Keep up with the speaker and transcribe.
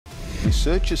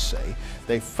Researchers say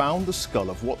they found the skull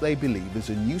of what they believe is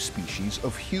a new species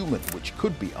of human, which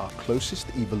could be our closest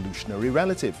evolutionary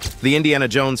relative. The Indiana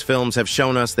Jones films have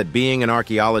shown us that being an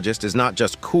archaeologist is not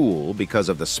just cool because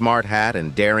of the smart hat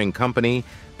and daring company,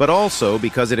 but also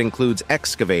because it includes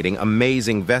excavating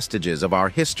amazing vestiges of our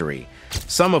history,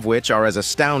 some of which are as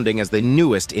astounding as the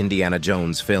newest Indiana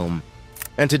Jones film.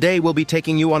 And today we'll be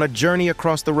taking you on a journey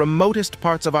across the remotest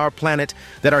parts of our planet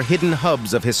that are hidden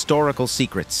hubs of historical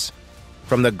secrets.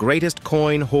 From the greatest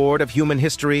coin hoard of human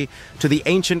history to the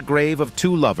ancient grave of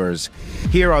two lovers,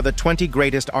 here are the 20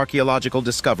 greatest archaeological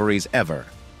discoveries ever.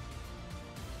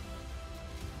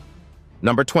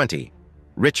 Number 20.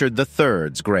 Richard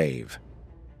III's grave.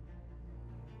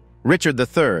 Richard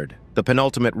III, the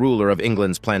penultimate ruler of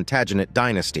England's Plantagenet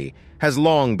dynasty, has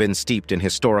long been steeped in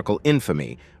historical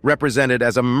infamy, represented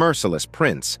as a merciless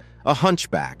prince, a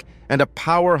hunchback, and a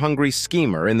power-hungry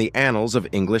schemer in the annals of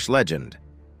English legend.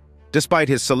 Despite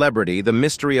his celebrity, the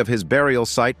mystery of his burial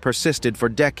site persisted for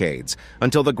decades,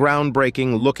 until the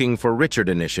groundbreaking Looking for Richard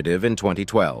initiative in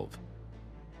 2012.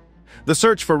 The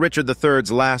search for Richard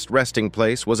III's last resting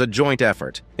place was a joint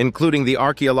effort, including the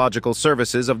archaeological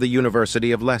services of the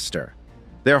University of Leicester.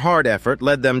 Their hard effort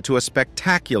led them to a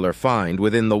spectacular find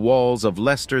within the walls of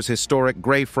Leicester's historic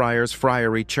Greyfriars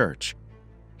Friary Church.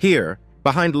 Here,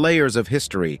 behind layers of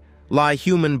history, lie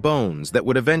human bones that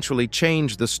would eventually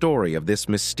change the story of this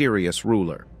mysterious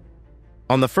ruler.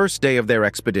 On the first day of their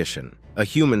expedition, a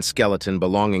human skeleton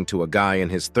belonging to a guy in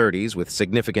his 30s with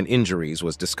significant injuries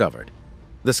was discovered.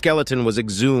 The skeleton was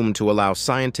exhumed to allow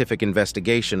scientific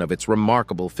investigation of its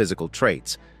remarkable physical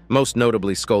traits, most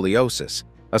notably scoliosis,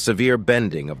 a severe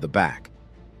bending of the back.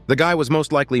 The guy was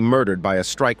most likely murdered by a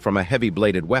strike from a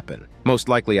heavy-bladed weapon, most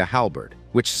likely a halberd,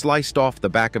 which sliced off the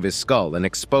back of his skull and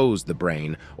exposed the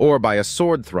brain, or by a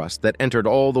sword thrust that entered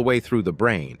all the way through the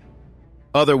brain.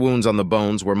 Other wounds on the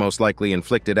bones were most likely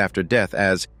inflicted after death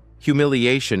as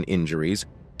humiliation injuries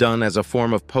done as a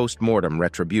form of post-mortem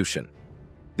retribution.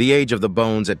 The age of the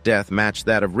bones at death matched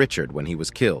that of Richard when he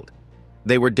was killed.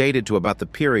 They were dated to about the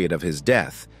period of his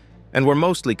death, and were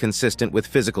mostly consistent with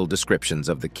physical descriptions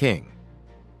of the king.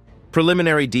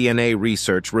 Preliminary DNA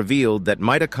research revealed that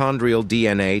mitochondrial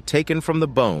DNA taken from the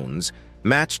bones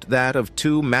matched that of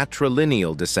two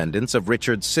matrilineal descendants of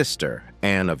Richard's sister,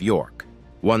 Anne of York,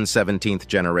 one 17th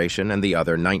generation and the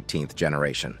other 19th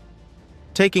generation.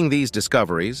 Taking these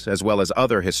discoveries, as well as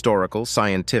other historical,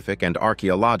 scientific, and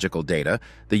archaeological data,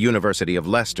 the University of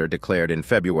Leicester declared in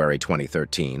February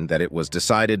 2013 that it was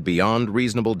decided beyond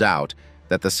reasonable doubt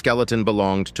that the skeleton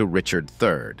belonged to Richard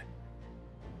III.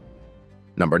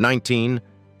 Number 19.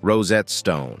 Rosetta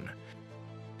Stone.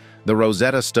 The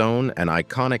Rosetta Stone, an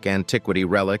iconic antiquity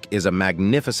relic, is a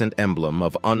magnificent emblem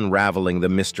of unraveling the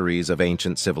mysteries of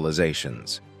ancient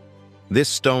civilizations. This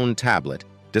stone tablet,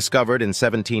 discovered in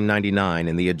 1799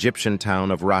 in the Egyptian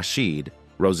town of Rashid,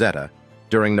 Rosetta,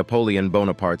 during Napoleon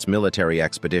Bonaparte's military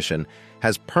expedition,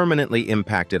 has permanently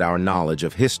impacted our knowledge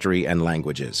of history and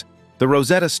languages. The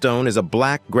Rosetta Stone is a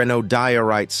black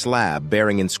granodiorite slab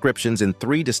bearing inscriptions in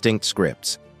 3 distinct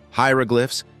scripts: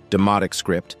 hieroglyphs, Demotic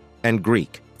script, and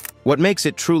Greek. What makes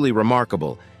it truly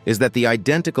remarkable is that the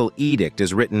identical edict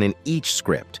is written in each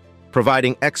script,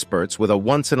 providing experts with a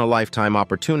once-in-a-lifetime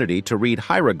opportunity to read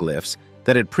hieroglyphs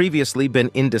that had previously been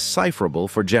indecipherable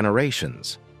for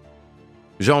generations.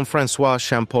 Jean-François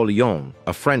Champollion,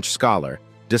 a French scholar,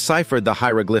 deciphered the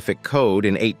hieroglyphic code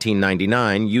in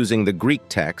 1899 using the Greek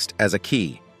text as a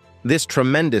key. This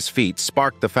tremendous feat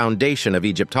sparked the foundation of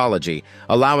Egyptology,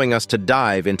 allowing us to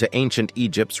dive into ancient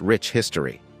Egypt's rich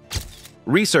history.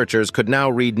 Researchers could now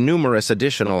read numerous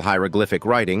additional hieroglyphic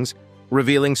writings,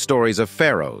 revealing stories of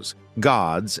pharaohs,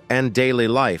 gods, and daily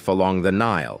life along the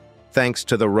Nile, thanks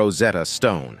to the Rosetta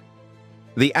Stone.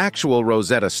 The actual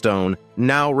Rosetta Stone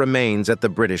now remains at the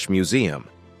British Museum,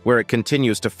 where it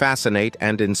continues to fascinate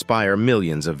and inspire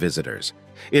millions of visitors.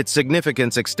 Its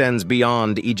significance extends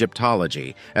beyond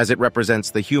Egyptology, as it represents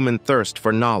the human thirst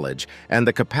for knowledge and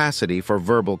the capacity for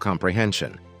verbal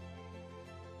comprehension.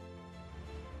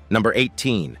 Number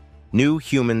 18. New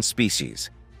human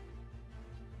species.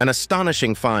 An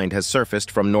astonishing find has surfaced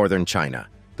from northern China,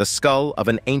 the skull of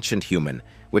an ancient human,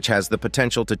 which has the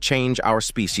potential to change our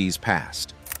species'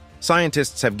 past.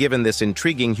 Scientists have given this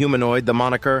intriguing humanoid the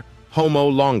moniker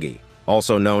Homo longi,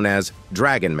 also known as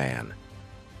Dragon Man.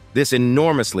 This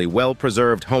enormously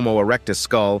well-preserved Homo erectus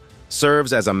skull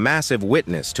serves as a massive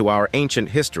witness to our ancient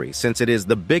history, since it is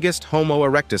the biggest Homo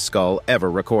erectus skull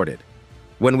ever recorded.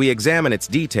 When we examine its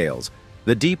details,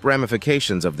 the deep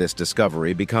ramifications of this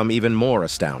discovery become even more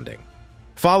astounding.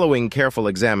 Following careful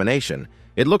examination,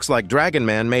 It looks like Dragon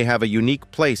Man may have a unique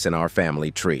place in our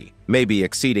family tree, maybe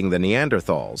exceeding the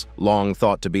Neanderthals, long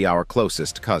thought to be our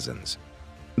closest cousins.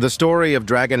 The story of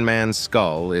Dragon Man's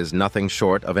skull is nothing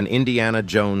short of an Indiana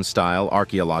Jones-style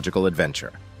archaeological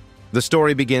adventure. The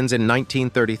story begins in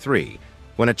 1933,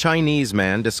 when a Chinese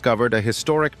man discovered a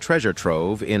historic treasure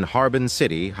trove in Harbin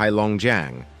City,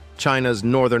 Heilongjiang, China's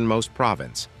northernmost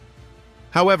province.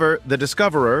 However, the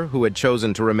discoverer, who had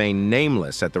chosen to remain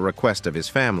nameless at the request of his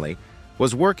family,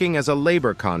 was working as a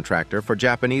labor contractor for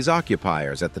Japanese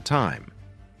occupiers at the time.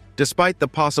 Despite the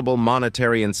possible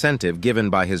monetary incentive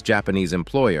given by his Japanese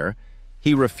employer,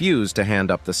 he refused to hand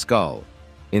up the skull.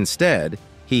 Instead,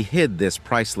 he hid this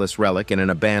priceless relic in an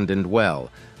abandoned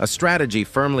well, a strategy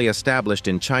firmly established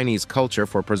in Chinese culture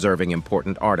for preserving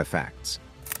important artifacts.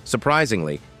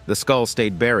 Surprisingly, the skull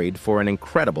stayed buried for an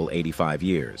incredible 85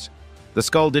 years. The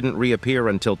skull didn't reappear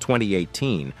until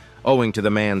 2018, owing to the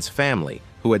man's family,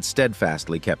 who had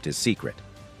steadfastly kept his secret.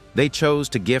 They chose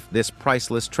to gift this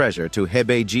priceless treasure to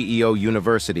Hebei Geo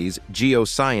University's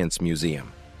Geoscience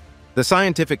Museum. The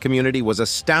scientific community was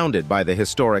astounded by the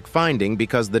historic finding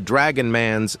because the Dragon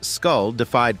Man's skull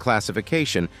defied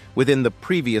classification within the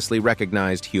previously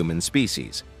recognized human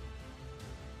species.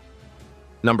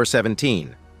 Number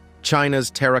 17.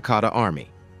 China's Terracotta Army.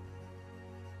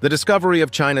 The discovery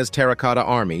of China's Terracotta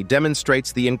Army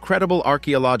demonstrates the incredible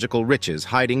archaeological riches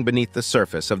hiding beneath the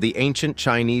surface of the ancient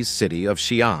Chinese city of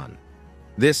Xi'an.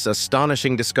 This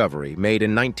astonishing discovery, made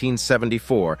in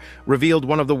 1974, revealed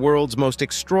one of the world's most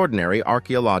extraordinary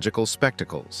archaeological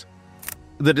spectacles.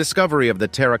 The discovery of the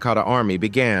Terracotta Army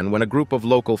began when a group of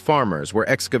local farmers were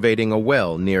excavating a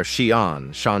well near Xi'an,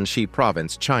 Shanxi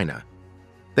Province, China.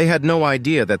 They had no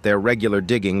idea that their regular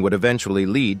digging would eventually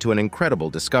lead to an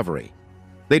incredible discovery.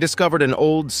 They discovered an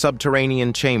old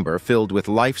subterranean chamber filled with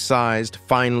life-sized,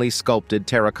 finely sculpted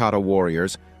terracotta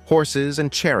warriors, horses,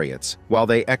 and chariots while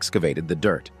they excavated the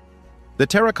dirt. The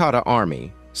Terracotta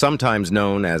Army, sometimes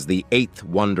known as the Eighth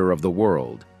Wonder of the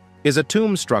World, is a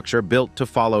tomb structure built to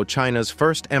follow China's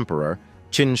first emperor,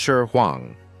 Qin Shi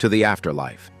Huang, to the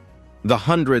afterlife. The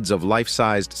hundreds of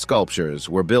life-sized sculptures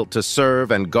were built to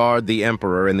serve and guard the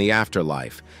emperor in the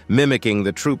afterlife, mimicking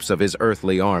the troops of his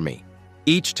earthly army.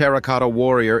 Each terracotta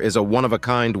warrior is a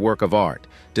one-of-a-kind work of art,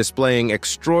 displaying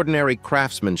extraordinary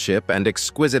craftsmanship and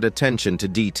exquisite attention to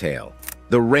detail.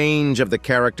 The range of the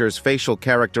characters' facial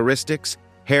characteristics,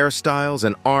 hairstyles,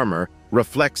 and armor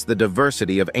reflects the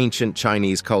diversity of ancient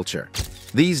Chinese culture.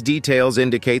 These details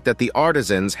indicate that the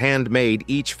artisans handmade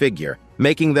each figure,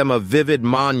 making them a vivid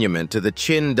monument to the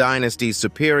Qin dynasty's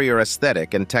superior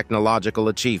aesthetic and technological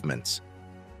achievements.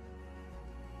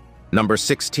 Number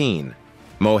 16.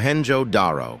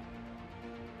 Mohenjo-Daro.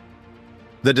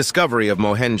 The discovery of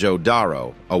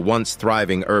Mohenjo-Daro, a once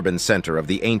thriving urban center of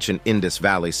the ancient Indus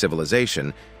Valley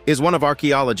civilization, is one of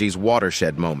archaeology's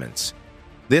watershed moments.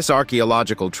 This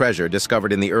archaeological treasure,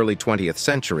 discovered in the early 20th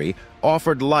century,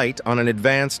 offered light on an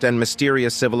advanced and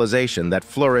mysterious civilization that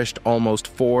flourished almost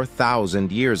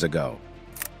 4,000 years ago.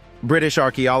 British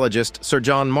archaeologist Sir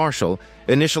John Marshall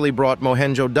initially brought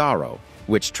Mohenjo-Daro,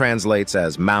 which translates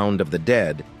as Mound of the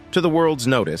Dead, to the world's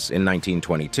notice in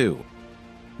 1922.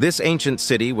 This ancient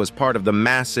city was part of the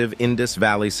massive Indus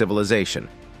Valley civilization,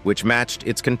 which matched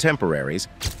its contemporaries,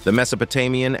 the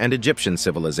Mesopotamian and Egyptian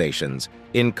civilizations,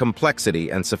 in complexity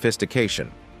and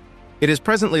sophistication. It is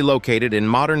presently located in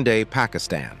modern-day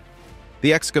Pakistan.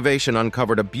 The excavation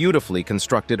uncovered a beautifully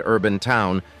constructed urban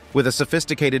town with a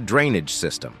sophisticated drainage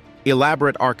system,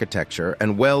 elaborate architecture,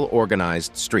 and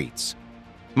well-organized streets.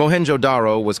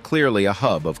 Mohenjo-Daro was clearly a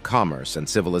hub of commerce and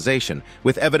civilization,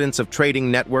 with evidence of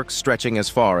trading networks stretching as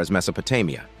far as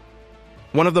Mesopotamia.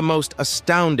 One of the most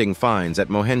astounding finds at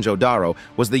Mohenjo-Daro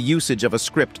was the usage of a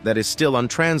script that is still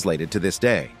untranslated to this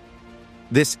day.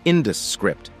 This Indus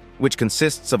script, which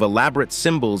consists of elaborate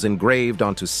symbols engraved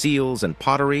onto seals and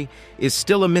pottery, is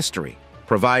still a mystery,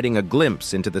 providing a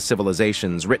glimpse into the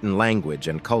civilization's written language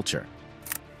and culture.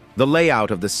 The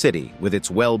layout of the city, with its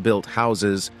well-built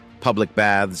houses, public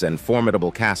baths, and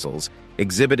formidable castles,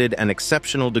 exhibited an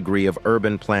exceptional degree of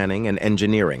urban planning and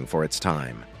engineering for its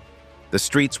time. The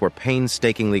streets were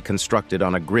painstakingly constructed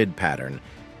on a grid pattern,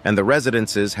 and the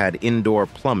residences had indoor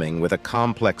plumbing with a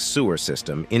complex sewer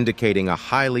system indicating a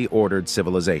highly ordered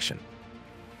civilization.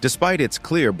 Despite its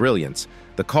clear brilliance,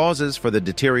 the causes for the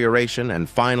deterioration and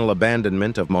final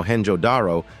abandonment of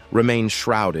Mohenjo-Daro remain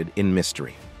shrouded in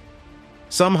mystery.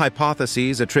 Some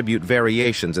hypotheses attribute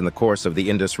variations in the course of the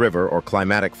Indus River or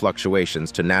climatic fluctuations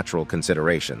to natural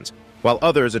considerations, while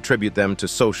others attribute them to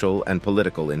social and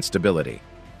political instability.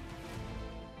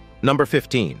 Number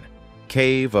 15.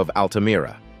 Cave of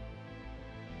Altamira.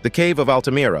 The Cave of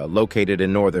Altamira, located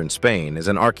in northern Spain, is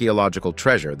an archaeological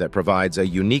treasure that provides a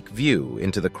unique view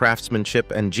into the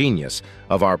craftsmanship and genius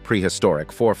of our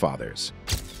prehistoric forefathers.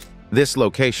 This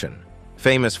location,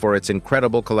 famous for its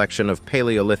incredible collection of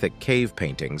Paleolithic cave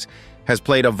paintings, has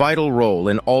played a vital role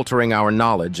in altering our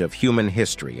knowledge of human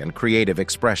history and creative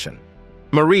expression.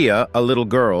 Maria, a little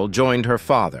girl, joined her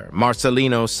father,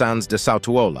 Marcelino Sanz de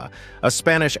Sautuola, a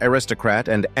Spanish aristocrat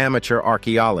and amateur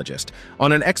archaeologist,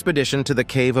 on an expedition to the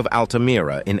Cave of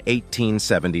Altamira in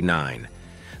 1879.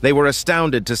 They were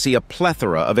astounded to see a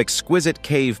plethora of exquisite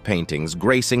cave paintings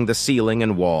gracing the ceiling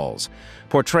and walls,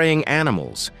 portraying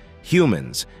animals,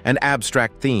 humans, and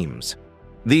abstract themes.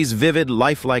 These vivid,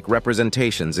 lifelike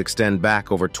representations extend back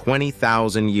over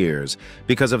 20,000 years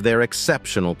because of their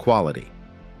exceptional quality.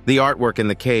 The artwork in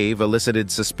the cave elicited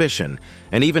suspicion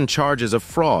and even charges of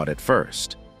fraud at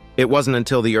first. It wasn't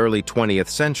until the early 20th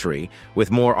century, with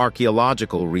more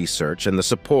archaeological research and the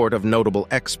support of notable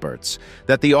experts,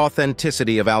 that the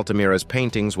authenticity of Altamira's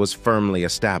paintings was firmly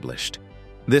established.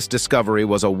 This discovery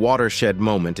was a watershed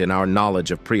moment in our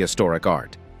knowledge of prehistoric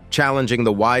art, challenging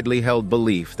the widely held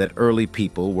belief that early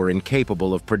people were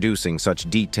incapable of producing such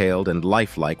detailed and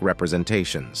lifelike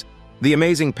representations. The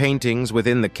amazing paintings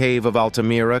within the Cave of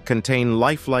Altamira contain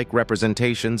lifelike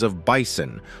representations of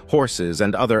bison, horses,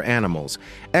 and other animals,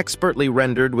 expertly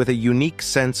rendered with a unique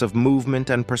sense of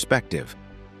movement and perspective.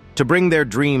 To bring their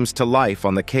dreams to life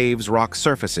on the cave's rock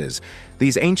surfaces,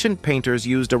 these ancient painters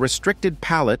used a restricted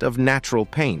palette of natural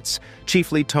paints,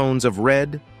 chiefly tones of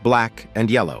red, black, and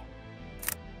yellow.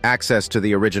 Access to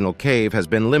the original cave has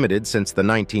been limited since the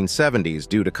 1970s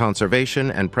due to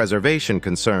conservation and preservation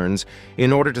concerns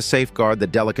in order to safeguard the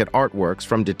delicate artworks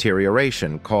from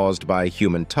deterioration caused by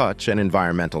human touch and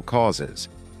environmental causes.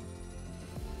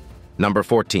 Number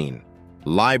 14.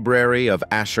 Library of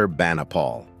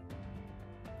Ashurbanipal.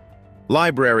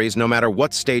 Libraries, no matter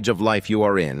what stage of life you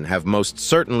are in, have most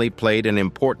certainly played an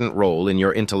important role in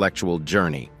your intellectual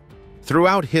journey.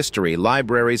 Throughout history,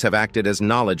 libraries have acted as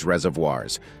knowledge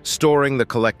reservoirs, storing the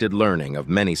collected learning of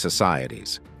many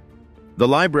societies. The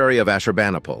Library of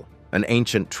Ashurbanipal, an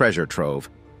ancient treasure trove,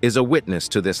 is a witness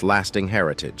to this lasting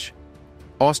heritage.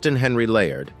 Austen Henry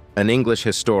Layard, an English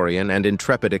historian and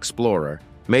intrepid explorer,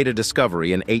 made a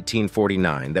discovery in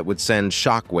 1849 that would send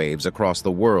shockwaves across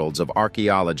the worlds of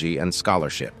archaeology and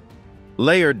scholarship.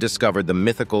 Layard discovered the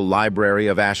mythical Library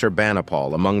of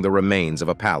Ashurbanipal among the remains of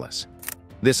a palace.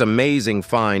 This amazing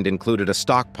find included a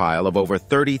stockpile of over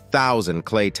 30,000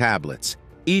 clay tablets,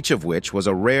 each of which was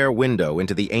a rare window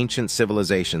into the ancient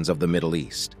civilizations of the Middle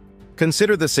East.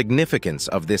 Consider the significance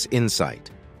of this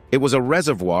insight. It was a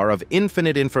reservoir of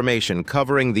infinite information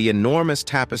covering the enormous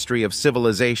tapestry of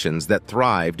civilizations that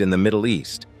thrived in the Middle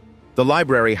East. The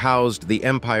library housed the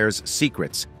empire's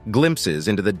secrets, glimpses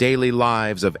into the daily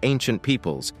lives of ancient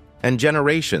peoples, and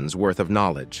generations' worth of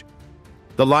knowledge.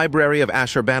 The Library of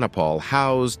Ashurbanipal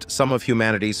housed some of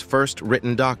humanity's first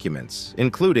written documents,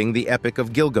 including the Epic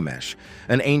of Gilgamesh,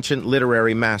 an ancient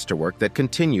literary masterwork that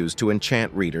continues to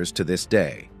enchant readers to this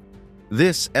day.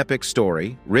 This epic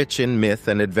story, rich in myth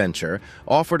and adventure,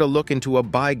 offered a look into a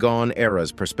bygone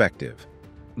era's perspective.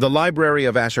 The Library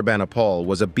of Ashurbanipal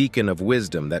was a beacon of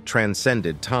wisdom that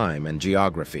transcended time and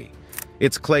geography.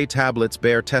 Its clay tablets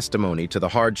bear testimony to the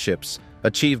hardships,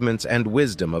 achievements, and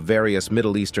wisdom of various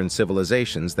Middle Eastern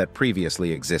civilizations that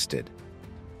previously existed.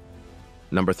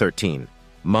 Number 13.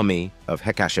 Mummy of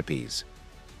Hecashepes.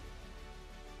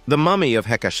 The Mummy of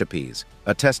Hecashepes,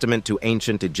 a testament to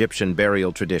ancient Egyptian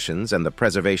burial traditions and the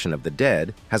preservation of the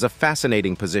dead, has a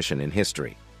fascinating position in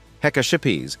history.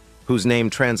 Hecashepes, whose name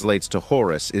translates to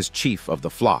Horus is chief of the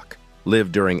flock,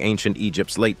 lived during ancient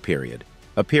Egypt's late period,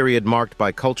 a period marked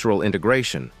by cultural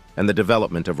integration and the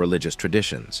development of religious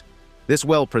traditions. This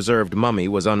well-preserved mummy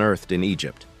was unearthed in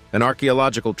Egypt, an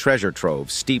archaeological treasure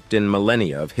trove steeped in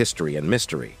millennia of history and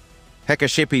mystery.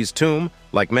 Hecashepes' tomb,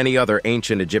 like many other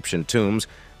ancient Egyptian tombs,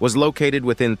 was located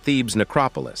within Thebes'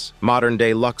 necropolis,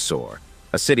 modern-day Luxor,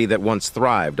 a city that once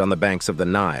thrived on the banks of the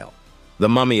Nile. The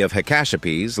mummy of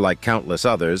Hecashepes, like countless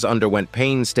others, underwent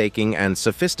painstaking and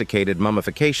sophisticated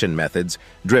mummification methods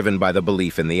driven by the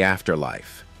belief in the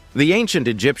afterlife. The ancient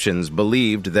Egyptians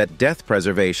believed that death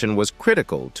preservation was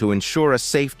critical to ensure a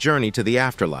safe journey to the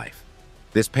afterlife.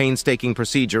 This painstaking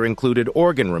procedure included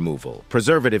organ removal,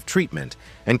 preservative treatment,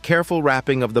 and careful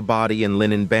wrapping of the body in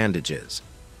linen bandages.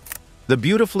 The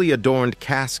beautifully adorned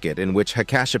casket in which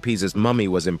Hecashepes' mummy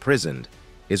was imprisoned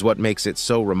is what makes it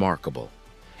so remarkable.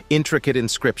 Intricate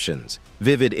inscriptions,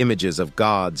 vivid images of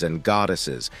gods and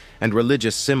goddesses, and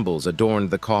religious symbols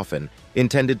adorned the coffin,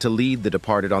 intended to lead the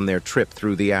departed on their trip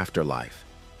through the afterlife.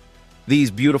 These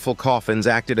beautiful coffins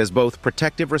acted as both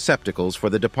protective receptacles for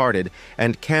the departed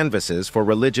and canvases for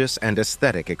religious and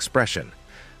aesthetic expression.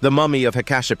 The mummy of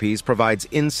Hatshepsut provides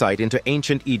insight into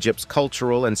ancient Egypt's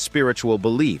cultural and spiritual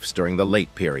beliefs during the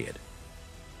late period.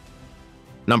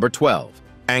 Number 12.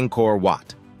 Angkor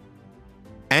Wat.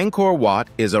 Angkor Wat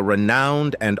is a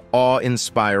renowned and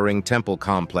awe-inspiring temple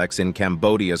complex in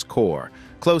Cambodia's core,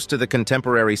 close to the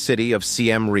contemporary city of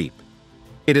Siem Reap.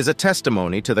 It is a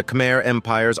testimony to the Khmer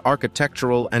Empire's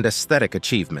architectural and aesthetic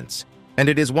achievements, and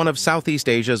it is one of Southeast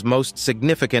Asia's most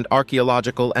significant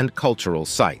archaeological and cultural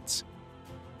sites.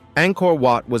 Angkor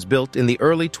Wat was built in the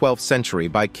early 12th century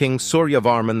by King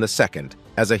Suryavarman II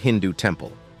as a Hindu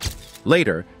temple.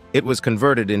 Later, it was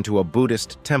converted into a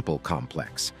Buddhist temple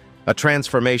complex, a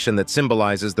transformation that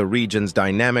symbolizes the region's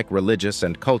dynamic religious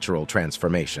and cultural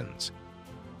transformations.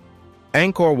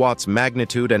 Angkor Wat's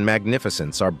magnitude and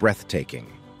magnificence are breathtaking.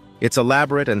 Its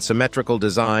elaborate and symmetrical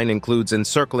design includes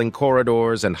encircling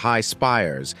corridors and high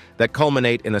spires that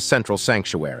culminate in a central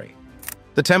sanctuary.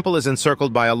 The temple is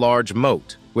encircled by a large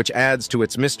moat, which adds to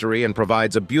its mystery and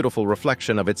provides a beautiful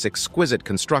reflection of its exquisite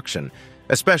construction,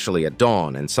 especially at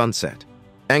dawn and sunset.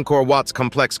 Angkor Wat's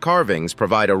complex carvings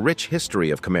provide a rich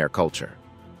history of Khmer culture.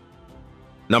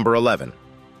 Number 11.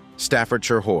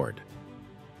 Staffordshire Hoard.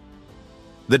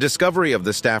 The discovery of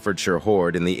the Staffordshire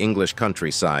Hoard in the English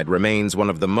countryside remains one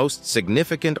of the most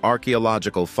significant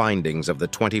archaeological findings of the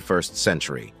 21st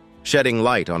century, shedding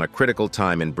light on a critical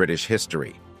time in British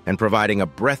history and providing a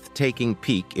breathtaking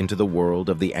peek into the world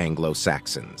of the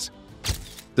Anglo-Saxons.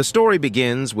 The story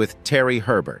begins with Terry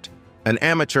Herbert, an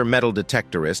amateur metal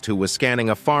detectorist who was scanning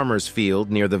a farmer's field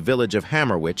near the village of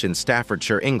Hammerwich in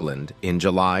Staffordshire, England, in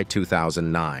July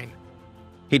 2009.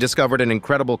 He discovered an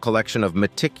incredible collection of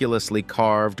meticulously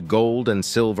carved gold and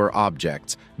silver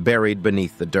objects buried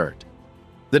beneath the dirt.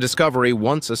 The discovery,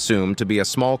 once assumed to be a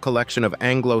small collection of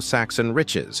Anglo-Saxon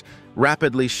riches,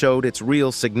 rapidly showed its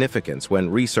real significance when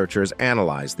researchers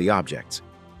analyzed the objects.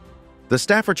 The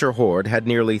Staffordshire Hoard had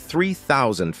nearly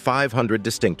 3,500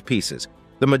 distinct pieces,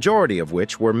 the majority of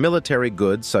which were military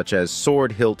goods such as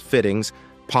sword hilt fittings,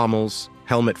 pommels,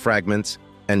 helmet fragments,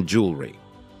 and jewelry.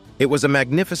 It was a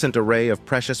magnificent array of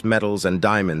precious metals and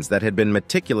diamonds that had been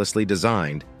meticulously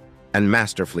designed and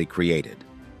masterfully created.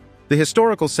 The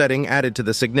historical setting added to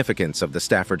the significance of the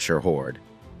Staffordshire Hoard.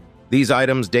 These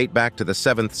items date back to the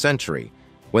 7th century,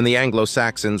 when the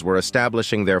Anglo-Saxons were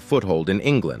establishing their foothold in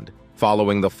England,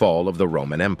 following the fall of the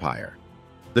Roman Empire.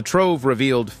 The trove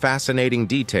revealed fascinating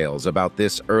details about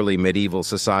this early medieval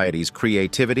society's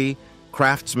creativity,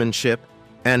 craftsmanship,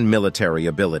 and military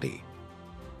ability.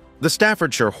 The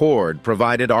Staffordshire Hoard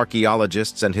provided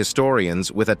archaeologists and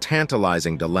historians with a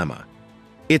tantalizing dilemma.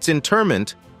 Its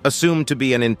interment, assumed to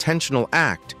be an intentional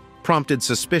act, prompted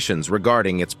suspicions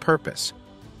regarding its purpose.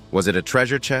 Was it a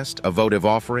treasure chest, a votive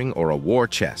offering, or a war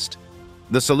chest?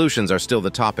 The solutions are still the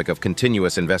topic of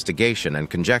continuous investigation and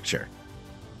conjecture.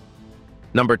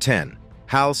 Number 10.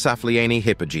 Hal Saflieni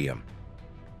Hypogeum.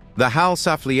 The Hal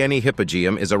Saflieni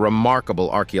Hypogeum is a remarkable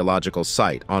archaeological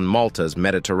site on Malta's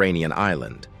Mediterranean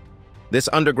island. This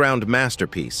underground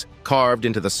masterpiece, carved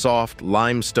into the soft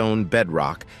limestone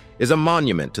bedrock, is a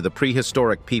monument to the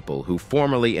prehistoric people who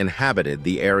formerly inhabited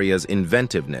the area's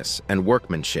inventiveness and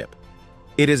workmanship.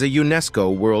 It is a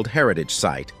UNESCO World Heritage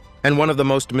Site and one of the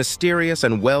most mysterious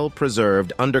and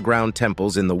well-preserved underground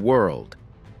temples in the world.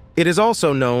 It is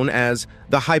also known as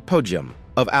the Hypogeum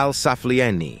of Al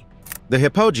Saflieni. The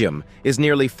Hypogeum is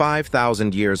nearly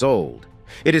 5,000 years old.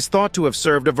 It is thought to have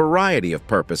served a variety of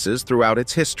purposes throughout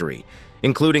its history,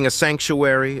 including a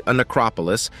sanctuary, a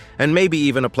necropolis, and maybe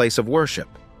even a place of worship.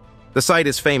 The site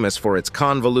is famous for its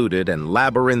convoluted and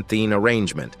labyrinthine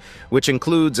arrangement, which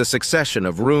includes a succession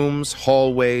of rooms,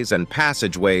 hallways, and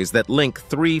passageways that link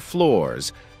 3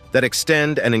 floors that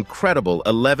extend an incredible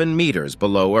 11 meters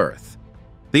below Earth.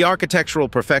 The architectural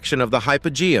perfection of the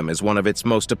Hypogeum is one of its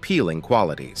most appealing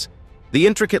qualities. The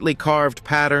intricately carved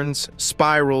patterns,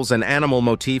 spirals, and animal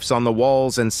motifs on the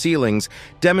walls and ceilings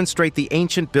demonstrate the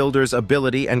ancient builder's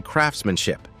ability and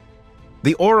craftsmanship.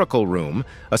 The Oracle Room,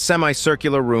 a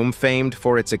semicircular room famed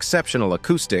for its exceptional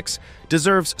acoustics,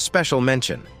 deserves special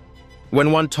mention.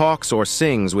 When one talks or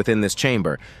sings within this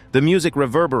chamber, the music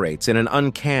reverberates in an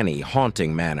uncanny,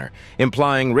 haunting manner,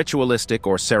 implying ritualistic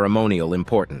or ceremonial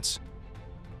importance.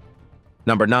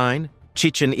 Number 9.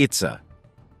 Chichen Itza.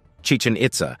 Chichen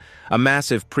Itza, a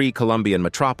massive pre-Columbian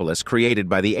metropolis created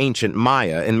by the ancient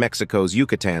Maya in Mexico's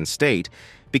Yucatan state,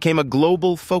 became a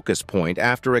global focus point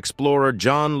after explorer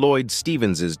John Lloyd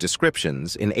Stevens's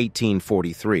descriptions in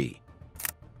 1843.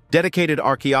 Dedicated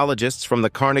archaeologists from the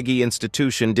Carnegie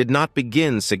Institution did not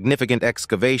begin significant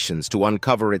excavations to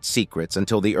uncover its secrets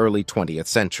until the early 20th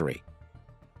century.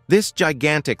 This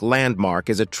gigantic landmark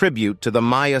is a tribute to the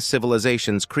Maya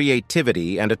civilization's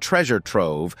creativity and a treasure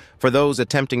trove for those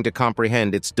attempting to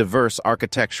comprehend its diverse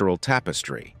architectural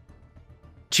tapestry.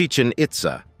 Chichen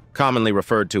Itza, commonly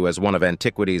referred to as one of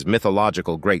antiquity's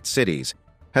mythological great cities,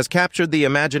 has captured the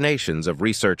imaginations of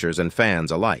researchers and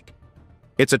fans alike.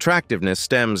 Its attractiveness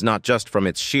stems not just from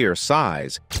its sheer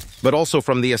size, but also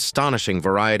from the astonishing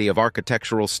variety of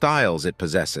architectural styles it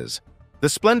possesses. The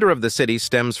splendor of the city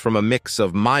stems from a mix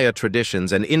of Maya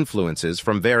traditions and influences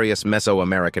from various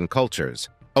Mesoamerican cultures,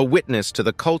 a witness to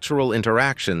the cultural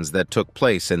interactions that took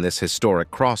place in this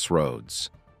historic crossroads.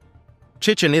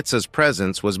 Chichen Itza's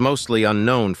presence was mostly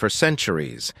unknown for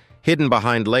centuries, hidden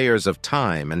behind layers of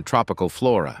time and tropical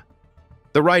flora.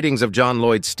 The writings of John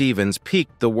Lloyd Stevens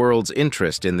piqued the world's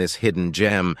interest in this hidden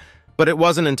gem, but it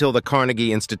wasn't until the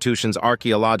Carnegie Institution's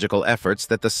archaeological efforts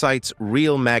that the site's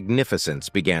real magnificence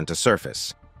began to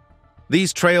surface.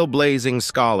 These trailblazing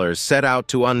scholars set out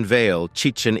to unveil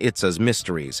Chichen Itza's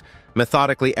mysteries,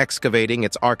 methodically excavating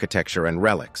its architecture and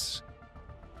relics.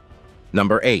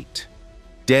 Number 8.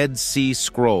 Dead Sea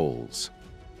Scrolls.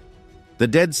 The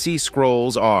Dead Sea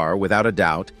Scrolls are, without a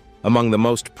doubt, among the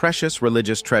most precious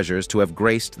religious treasures to have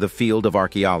graced the field of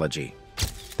archaeology.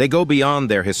 They go beyond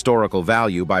their historical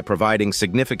value by providing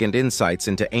significant insights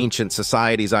into ancient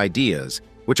societies' ideas,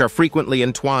 which are frequently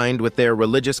entwined with their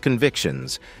religious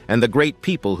convictions and the great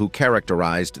people who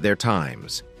characterized their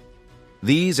times.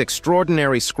 These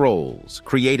extraordinary scrolls,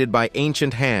 created by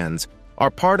ancient hands,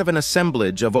 are part of an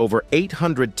assemblage of over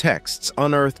 800 texts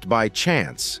unearthed by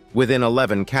chance within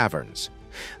 11 caverns.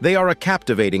 They are a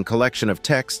captivating collection of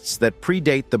texts that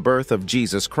predate the birth of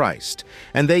Jesus Christ,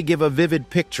 and they give a vivid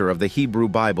picture of the Hebrew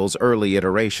Bible's early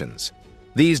iterations.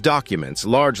 These documents,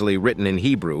 largely written in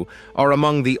Hebrew, are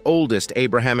among the oldest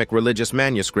Abrahamic religious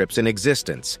manuscripts in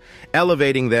existence,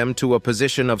 elevating them to a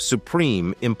position of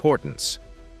supreme importance.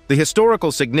 The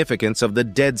historical significance of the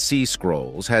Dead Sea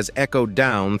Scrolls has echoed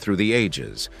down through the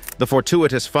ages. The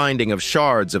fortuitous finding of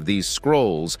shards of these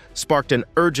scrolls sparked an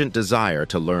urgent desire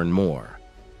to learn more.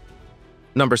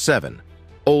 Number 7.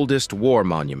 Oldest War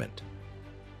Monument.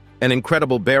 An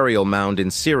incredible burial mound in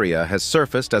Syria has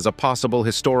surfaced as a possible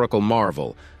historical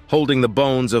marvel, holding the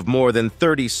bones of more than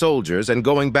 30 soldiers and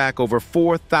going back over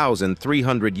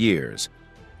 4,300 years.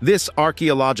 This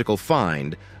archaeological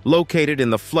find, located in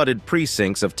the flooded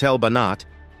precincts of Tel Banat,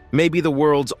 may be the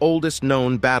world's oldest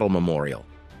known battle memorial.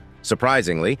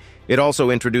 Surprisingly, it also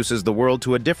introduces the world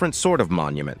to a different sort of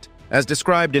monument, as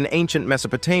described in ancient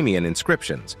Mesopotamian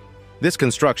inscriptions. This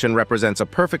construction represents a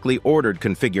perfectly ordered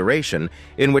configuration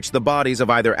in which the bodies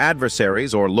of either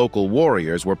adversaries or local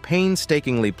warriors were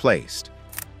painstakingly placed.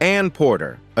 Anne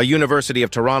Porter, a University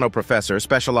of Toronto professor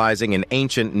specializing in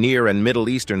ancient Near and Middle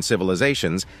Eastern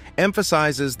civilizations,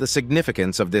 emphasizes the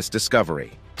significance of this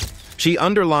discovery. She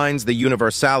underlines the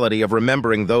universality of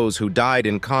remembering those who died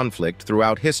in conflict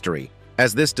throughout history,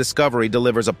 as this discovery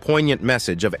delivers a poignant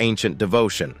message of ancient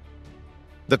devotion.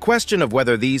 The question of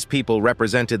whether these people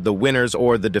represented the winners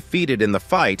or the defeated in the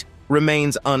fight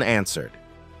remains unanswered.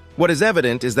 What is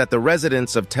evident is that the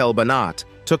residents of Tel Banat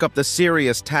took up the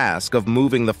serious task of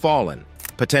moving the fallen,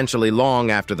 potentially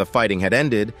long after the fighting had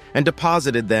ended, and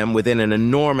deposited them within an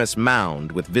enormous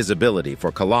mound with visibility for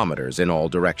kilometers in all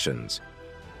directions.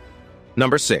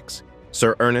 Number 6.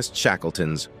 Sir Ernest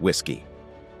Shackleton's Whiskey.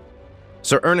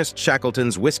 Sir Ernest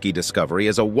Shackleton's whiskey discovery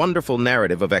is a wonderful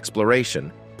narrative of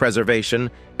exploration,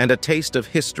 preservation, and a taste of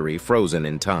history frozen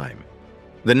in time.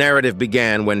 The narrative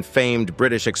began when famed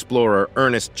British explorer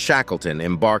Ernest Shackleton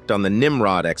embarked on the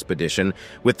Nimrod expedition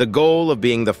with the goal of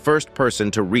being the first person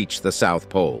to reach the South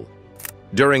Pole.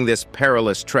 During this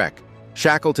perilous trek,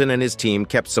 Shackleton and his team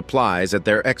kept supplies at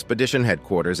their expedition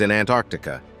headquarters in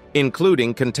Antarctica,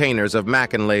 including containers of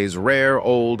Mackinlay's rare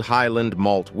old Highland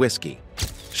malt whiskey.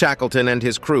 Shackleton and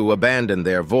his crew abandoned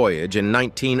their voyage in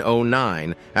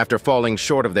 1909 after falling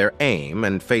short of their aim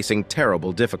and facing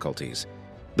terrible difficulties.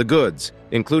 The goods,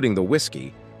 including the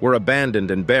whiskey, were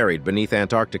abandoned and buried beneath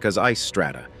Antarctica's ice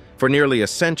strata. For nearly a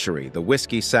century, the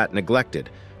whiskey sat neglected,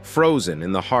 frozen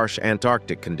in the harsh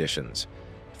Antarctic conditions.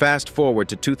 Fast forward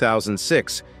to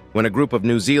 2006, when a group of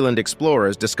New Zealand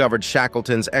explorers discovered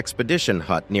Shackleton's expedition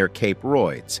hut near Cape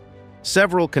Royds.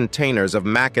 Several containers of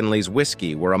Mackinlay's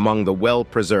whiskey were among the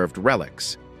well-preserved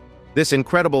relics. This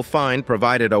incredible find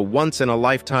provided a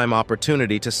once-in-a-lifetime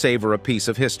opportunity to savor a piece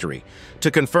of history.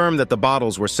 To confirm that the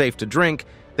bottles were safe to drink,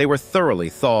 they were thoroughly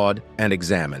thawed and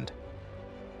examined.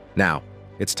 Now,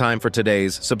 it's time for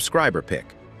today's subscriber pick.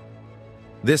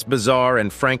 This bizarre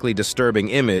and frankly disturbing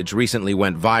image recently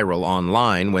went viral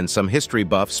online when some history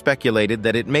buffs speculated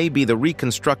that it may be the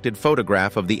reconstructed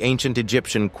photograph of the ancient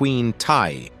Egyptian Queen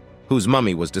Tai, whose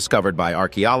mummy was discovered by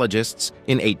archaeologists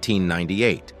in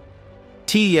 1898.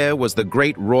 Tiye was the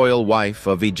great royal wife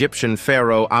of Egyptian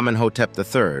pharaoh Amenhotep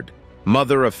III,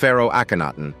 mother of Pharaoh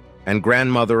Akhenaten, and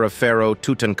grandmother of Pharaoh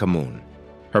Tutankhamun.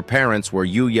 Her parents were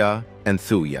Yuya and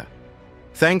Thuya.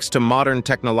 Thanks to modern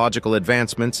technological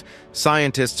advancements,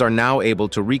 scientists are now able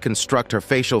to reconstruct her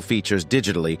facial features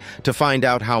digitally to find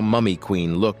out how Mummy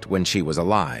Queen looked when she was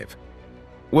alive.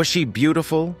 Was she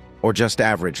beautiful or just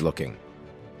average looking?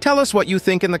 Tell us what you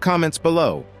think in the comments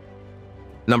below.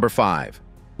 Number 5.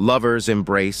 Lovers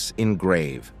embrace in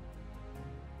grave.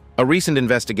 A recent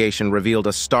investigation revealed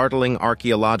a startling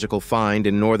archaeological find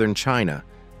in northern China,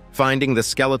 finding the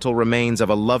skeletal remains of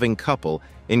a loving couple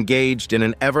engaged in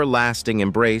an everlasting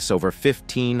embrace over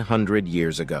 1,500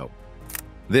 years ago.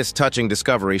 This touching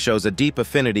discovery shows a deep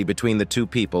affinity between the two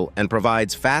people and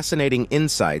provides fascinating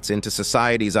insights into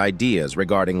society's ideas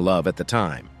regarding love at the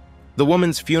time. The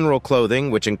woman's funeral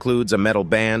clothing, which includes a metal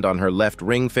band on her left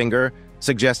ring finger,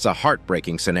 suggests a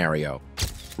heartbreaking scenario.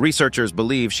 Researchers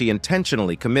believe she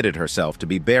intentionally committed herself to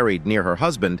be buried near her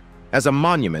husband as a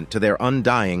monument to their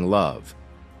undying love.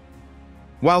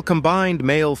 While combined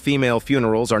male-female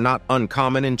funerals are not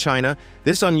uncommon in China,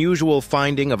 this unusual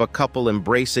finding of a couple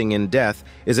embracing in death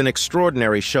is an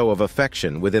extraordinary show of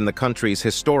affection within the country's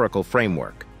historical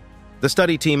framework. The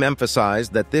study team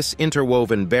emphasized that this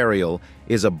interwoven burial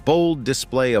is a bold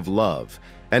display of love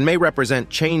and may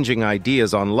represent changing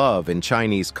ideas on love in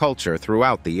Chinese culture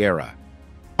throughout the era.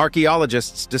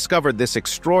 Archaeologists discovered this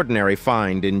extraordinary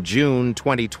find in June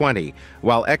 2020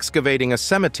 while excavating a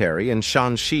cemetery in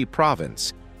Shanxi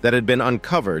province that had been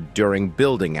uncovered during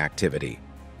building activity.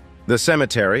 The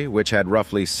cemetery, which had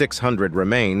roughly 600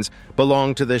 remains,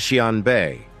 belonged to the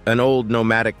Xianbei, an old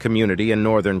nomadic community in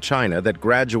northern China that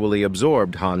gradually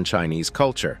absorbed Han Chinese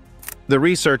culture. The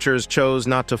researchers chose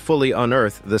not to fully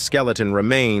unearth the skeleton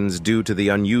remains due to the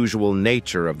unusual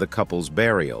nature of the couple's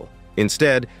burial.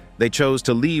 Instead, they chose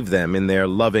to leave them in their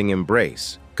loving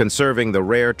embrace, conserving the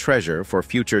rare treasure for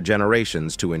future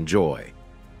generations to enjoy.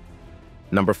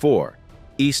 Number 4.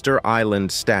 Easter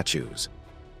Island statues.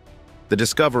 The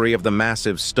discovery of the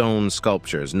massive stone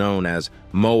sculptures known as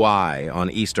moai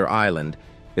on Easter Island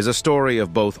is a story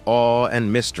of both awe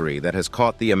and mystery that has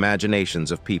caught the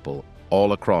imaginations of people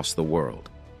all across the world.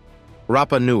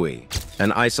 Rapa Nui,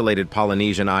 an isolated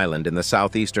Polynesian island in the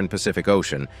southeastern Pacific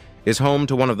Ocean, is home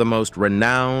to one of the most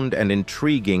renowned and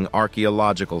intriguing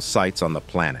archaeological sites on the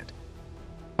planet.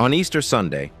 On Easter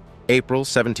Sunday, April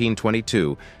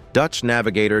 1722, Dutch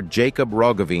navigator Jacob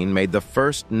Roggeveen made the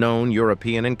first known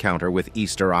European encounter with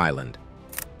Easter Island.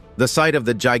 The sight of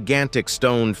the gigantic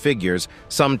stone figures,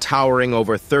 some towering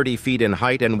over 30 feet in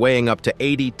height and weighing up to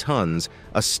 80 tons,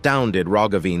 astounded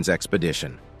Roggeveen's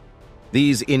expedition.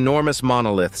 These enormous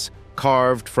monoliths,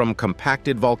 carved from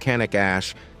compacted volcanic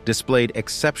ash, displayed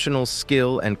exceptional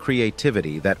skill and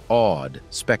creativity that awed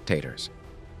spectators.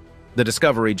 The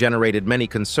discovery generated many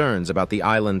concerns about the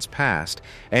island's past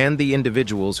and the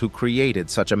individuals who created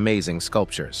such amazing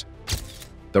sculptures.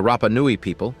 The Rapa Nui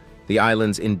people, the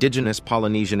island's indigenous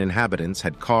Polynesian inhabitants,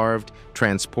 had carved,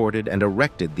 transported, and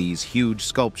erected these huge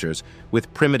sculptures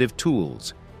with primitive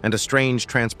tools and a strange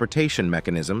transportation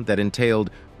mechanism that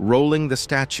entailed rolling the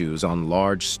statues on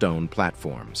large stone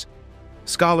platforms.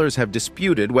 Scholars have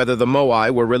disputed whether the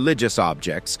moai were religious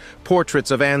objects,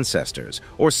 portraits of ancestors,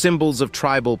 or symbols of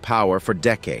tribal power for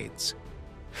decades.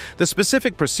 The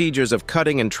specific procedures of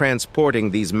cutting and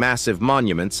transporting these massive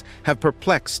monuments have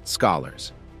perplexed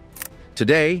scholars.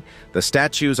 Today, the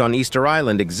statues on Easter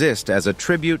Island exist as a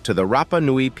tribute to the Rapa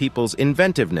Nui people's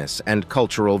inventiveness and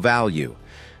cultural value.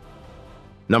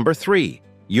 Number 3.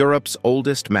 Europe's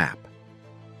oldest map.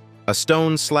 A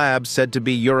stone slab said to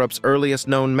be Europe's earliest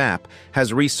known map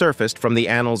has resurfaced from the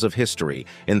annals of history,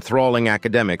 enthralling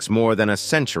academics more than a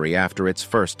century after its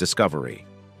first discovery.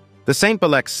 The Saint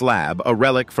Belec slab, a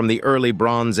relic from the early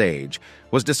Bronze Age,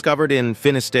 was discovered in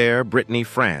Finistère, Brittany,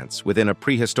 France, within a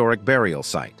prehistoric burial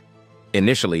site.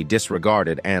 Initially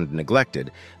disregarded and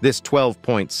neglected, this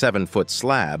 12.7-foot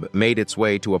slab made its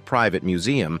way to a private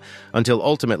museum until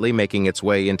ultimately making its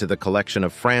way into the collection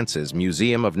of France's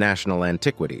Museum of National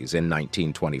Antiquities in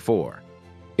 1924.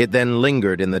 It then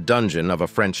lingered in the dungeon of a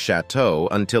French chateau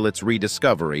until its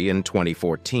rediscovery in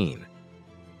 2014.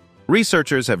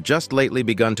 Researchers have just lately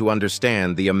begun to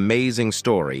understand the amazing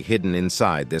story hidden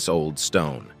inside this old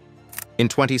stone. In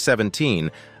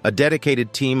 2017, a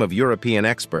dedicated team of European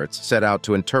experts set out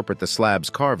to interpret the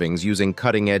slab's carvings using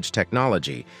cutting-edge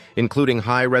technology, including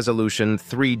high-resolution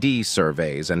 3D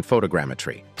surveys and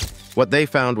photogrammetry. What they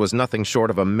found was nothing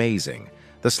short of amazing.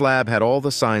 The slab had all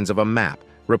the signs of a map,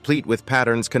 replete with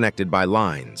patterns connected by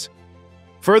lines.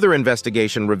 Further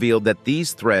investigation revealed that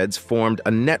these threads formed a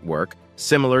network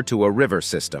similar to a river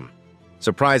system.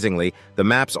 Surprisingly, the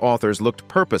map's authors looked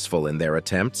purposeful in their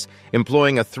attempts,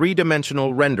 employing a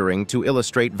three-dimensional rendering to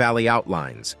illustrate valley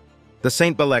outlines. The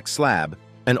St. Belec slab,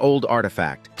 an old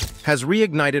artifact, has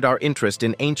reignited our interest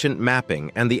in ancient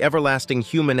mapping and the everlasting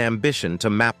human ambition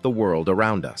to map the world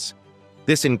around us.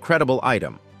 This incredible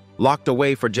item, locked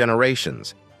away for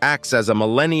generations, acts as a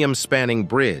millennium-spanning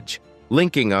bridge,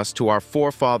 linking us to our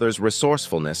forefathers'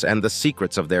 resourcefulness and the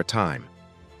secrets of their time.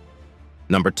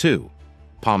 Number 2.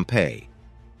 Pompeii.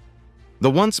 The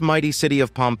once mighty city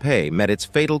of Pompeii met its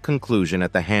fatal conclusion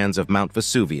at the hands of Mount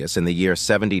Vesuvius in the year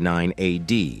 79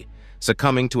 AD,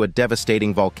 succumbing to a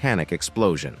devastating volcanic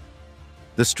explosion.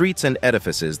 The streets and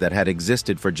edifices that had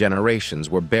existed for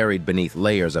generations were buried beneath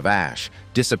layers of ash,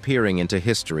 disappearing into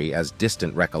history as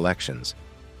distant recollections.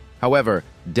 However,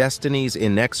 destiny's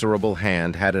inexorable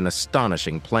hand had an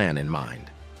astonishing plan in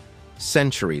mind.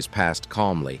 Centuries passed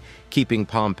calmly, keeping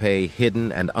Pompeii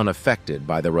hidden and unaffected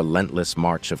by the relentless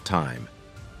march of time.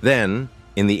 Then,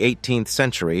 in the 18th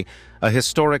century, a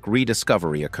historic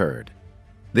rediscovery occurred.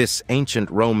 This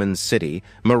ancient Roman city,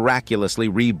 miraculously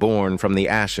reborn from the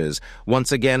ashes,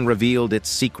 once again revealed its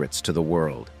secrets to the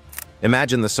world.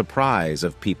 Imagine the surprise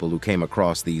of people who came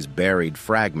across these buried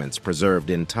fragments preserved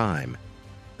in time.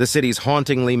 The city's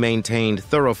hauntingly maintained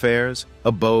thoroughfares,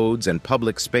 abodes, and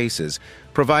public spaces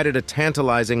provided a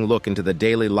tantalizing look into the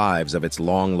daily lives of its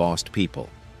long-lost people.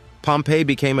 Pompeii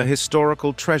became a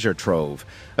historical treasure trove,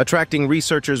 attracting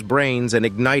researchers' brains and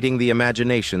igniting the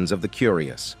imaginations of the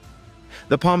curious.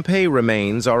 The Pompeii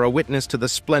remains are a witness to the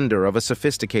splendor of a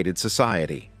sophisticated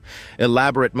society.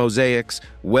 Elaborate mosaics,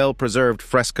 well-preserved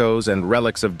frescoes, and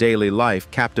relics of daily life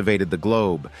captivated the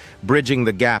globe, bridging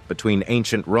the gap between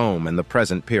ancient Rome and the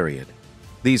present period.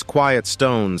 These quiet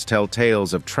stones tell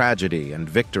tales of tragedy and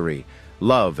victory,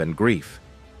 love and grief.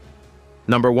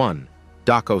 Number 1.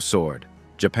 Dako Sword,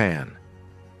 Japan.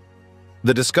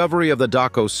 The discovery of the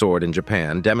Dako sword in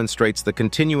Japan demonstrates the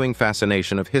continuing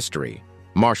fascination of history,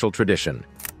 martial tradition,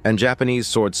 and Japanese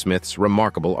swordsmiths'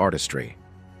 remarkable artistry.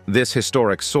 This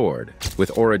historic sword,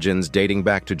 with origins dating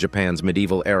back to Japan's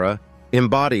medieval era,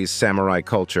 embodies samurai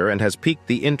culture and has piqued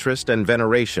the interest and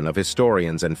veneration of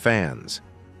historians and fans.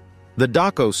 The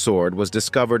Dako sword was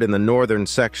discovered in the northern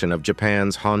section of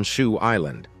Japan's Honshu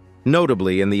Island,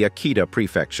 notably in the Akita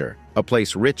prefecture, a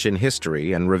place rich in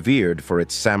history and revered for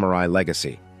its samurai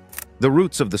legacy. The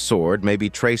roots of the sword may be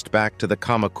traced back to the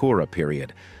Kamakura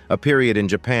period, a period in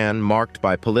Japan marked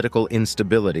by political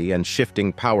instability and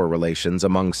shifting power relations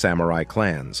among samurai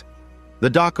clans. The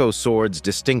Dako sword's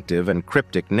distinctive and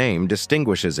cryptic name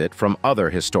distinguishes it from other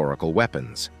historical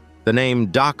weapons. The name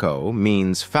Dako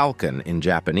means falcon in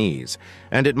Japanese,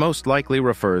 and it most likely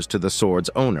refers to the sword's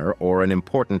owner or an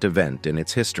important event in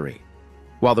its history.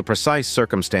 While the precise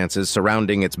circumstances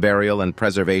surrounding its burial and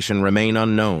preservation remain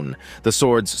unknown, the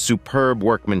sword's superb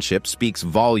workmanship speaks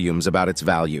volumes about its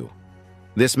value.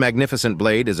 This magnificent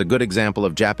blade is a good example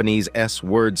of Japanese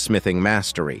wordsmithing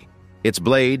mastery. Its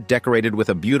blade, decorated with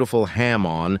a beautiful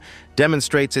hamon,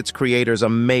 demonstrates its creator's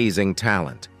amazing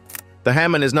talent. The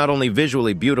hamon is not only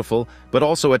visually beautiful, but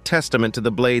also a testament to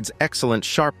the blade's excellent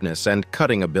sharpness and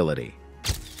cutting ability.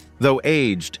 Though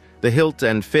aged, the hilt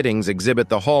and fittings exhibit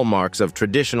the hallmarks of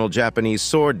traditional Japanese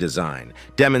sword design,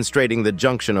 demonstrating the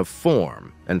junction of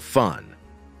form and fun.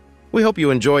 We hope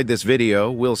you enjoyed this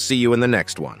video. We'll see you in the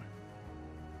next one.